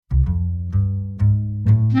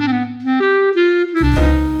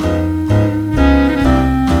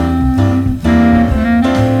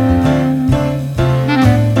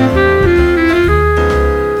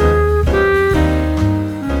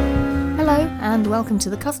and welcome to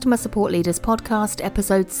the Customer Support Leaders Podcast,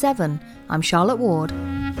 Episode 7. I'm Charlotte Ward.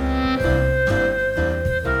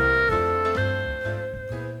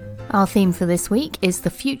 Our theme for this week is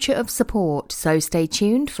the future of support, so stay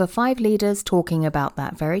tuned for 5 leaders talking about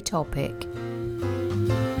that very topic.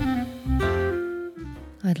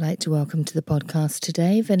 I'd like to welcome to the podcast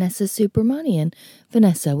today Vanessa Subramanian.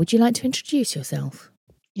 Vanessa, would you like to introduce yourself?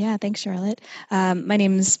 Yeah, thanks, Charlotte. My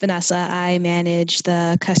name is Vanessa. I manage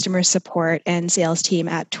the customer support and sales team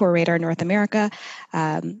at TourRadar North America.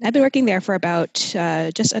 I've been working there for about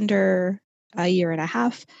just under a year and a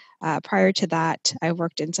half. Prior to that, I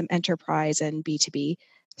worked in some enterprise and B2B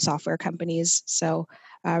software companies. So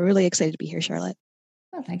really excited to be here, Charlotte.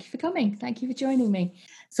 Well, thank you for coming. Thank you for joining me.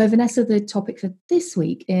 So, Vanessa, the topic for this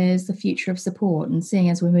week is the future of support. And seeing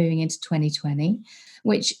as we're moving into 2020,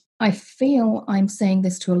 which I feel I'm saying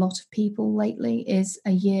this to a lot of people lately, is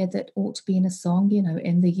a year that ought to be in a song,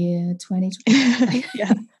 in the year 2020.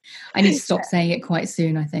 Yeah. I need to stop saying it quite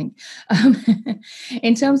soon, I think.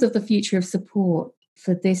 In terms of the future of support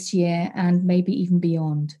for this year and maybe even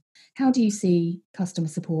beyond, how do you see customer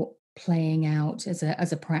support playing out as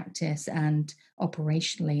a practice and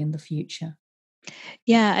operationally in the future?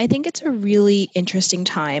 Yeah, I think it's a really interesting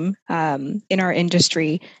time in our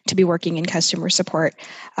industry to be working in customer support.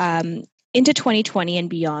 Into 2020 and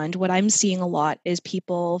beyond, what I'm seeing a lot is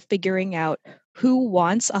people figuring out who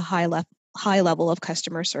wants a high level of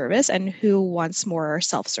customer service and who wants more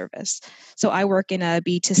self-service. So I work in a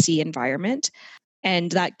B2C environment, and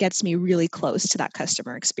that gets me really close to that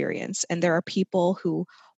customer experience. And there are people who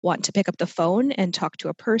want to pick up the phone and talk to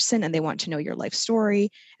a person, and they want to know your life story,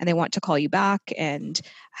 and they want to call you back and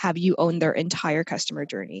have you own their entire customer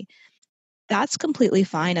journey. That's completely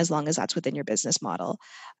fine as long as that's within your business model.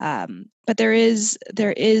 But there is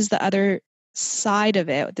the other side of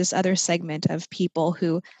it, this other segment of people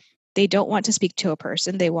who they don't want to speak to a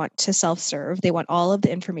person. They want to self-serve. They want all of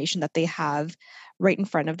the information that they have right in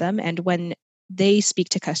front of them. And when they speak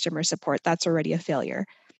to customer support, that's already a failure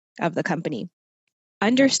of the company.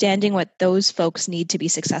 Understanding what those folks need to be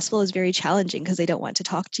successful is very challenging because they don't want to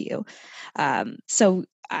talk to you. So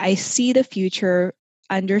I see the future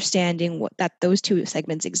understanding that those two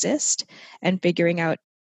segments exist and figuring out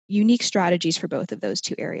unique strategies for both of those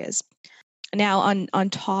two areas. Now, on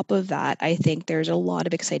top of that, I think there's a lot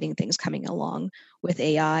of exciting things coming along with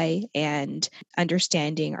AI and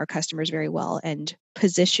understanding our customers very well and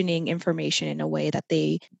positioning information in a way that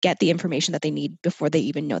they get the information that they need before they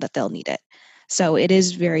even know that they'll need it. So it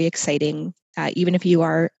is very exciting, even if you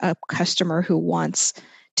are a customer who wants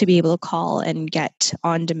to be able to call and get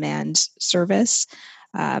on-demand service.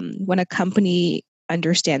 When a company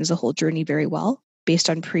understands the whole journey very well, based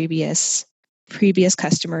on previous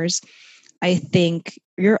customers, I think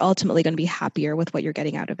you're ultimately going to be happier with what you're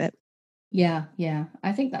getting out of it. Yeah.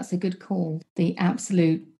 I think that's a good call. The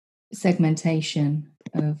absolute segmentation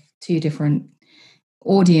of two different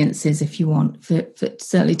audiences, if you want, for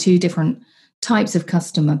certainly two different types of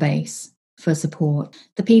customer base for support.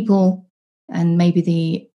 The people and maybe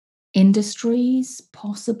the industries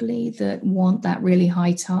possibly that want that really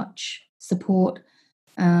high touch support,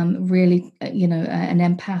 really, an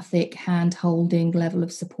empathic hand-holding level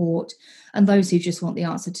of support, and those who just want the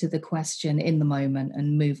answer to the question in the moment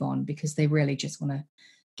and move on because they really just want to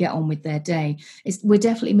get on with their day. We're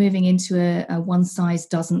definitely moving into a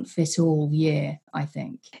one-size-doesn't-fit-all year, I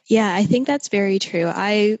think. Yeah, I think that's very true.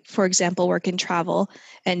 I, for example, work in travel,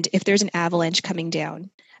 and if there's an avalanche coming down,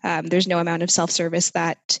 there's no amount of self-service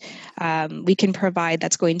that we can provide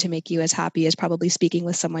that's going to make you as happy as probably speaking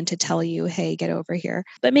with someone to tell you, hey, get over here.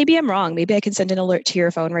 But maybe I'm wrong. Maybe I can send an alert to your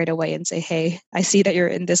phone right away and say, hey, I see that you're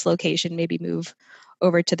in this location. Maybe move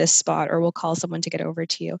over to this spot, or we'll call someone to get over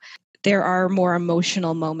to you. There are more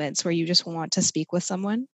emotional moments where you just want to speak with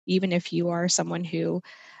someone, even if you are someone who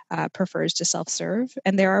prefers to self-serve.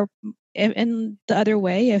 And there are, in the other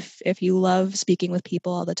way, if you love speaking with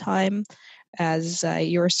people all the time as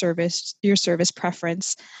your service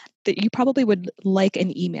preference, that you probably would like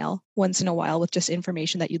an email once in a while with just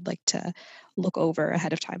information that you'd like to look over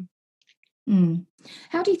ahead of time.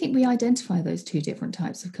 How do you think we identify those two different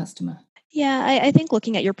types of customer? Yeah, I think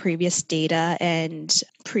looking at your previous data and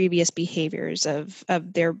previous behaviors of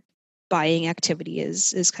their buying activity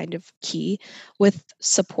is kind of key. With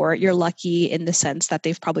support, you're lucky in the sense that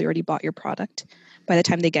they've probably already bought your product by the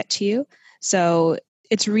time they get to you. So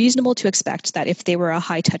it's reasonable to expect that if they were a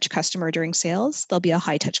high-touch customer during sales, they'll be a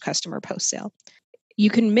high-touch customer post-sale. You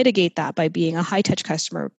can mitigate that by being a high-touch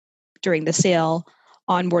customer during the sale,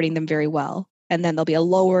 onboarding them very well, and then they'll be a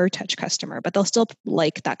lower touch customer, but they'll still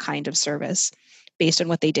like that kind of service based on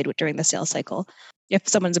what they did during the sales cycle. If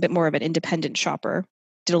someone's a bit more of an independent shopper,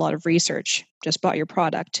 did a lot of research, just bought your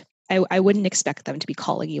product, I wouldn't expect them to be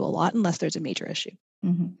calling you a lot unless there's a major issue.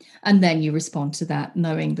 Mm-hmm. And then you respond to that,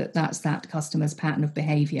 knowing that that's that customer's pattern of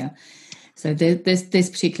behavior. So this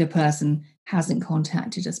particular person hasn't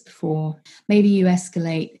contacted us before. Maybe you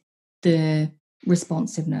escalate the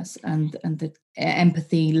responsiveness and the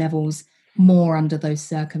empathy levels more under those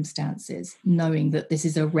circumstances, knowing that this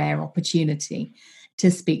is a rare opportunity to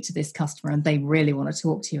speak to this customer and they really want to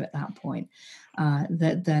talk to you at that point,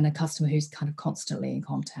 than a customer who's kind of constantly in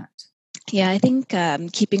contact. Yeah, I think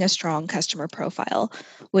keeping a strong customer profile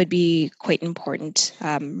would be quite important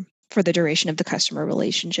for the duration of the customer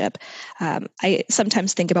relationship. I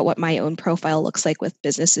sometimes think about what my own profile looks like with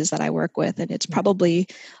businesses that I work with, and it's probably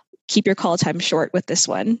keep your call time short with this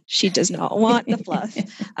one. She does not want the fluff.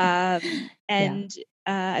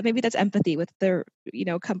 Maybe that's empathy with the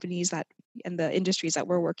companies that and the industries that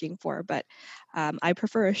we're working for. But I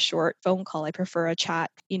prefer a short phone call. I prefer a chat,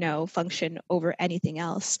 function over anything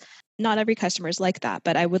else. Not every customer is like that,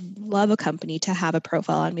 but I would love a company to have a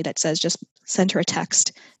profile on me that says just send her a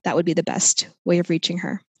text. That would be the best way of reaching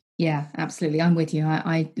her. Yeah, absolutely. I'm with you.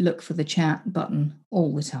 I look for the chat button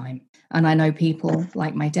all the time. And I know people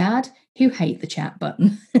like my dad who hate the chat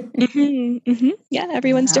button. Yeah,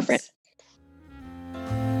 everyone's different.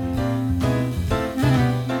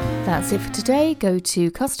 That's it for today. Go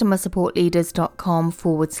to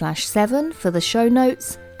customersupportleaders.com/7 for the show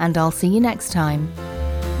notes, and I'll see you next time.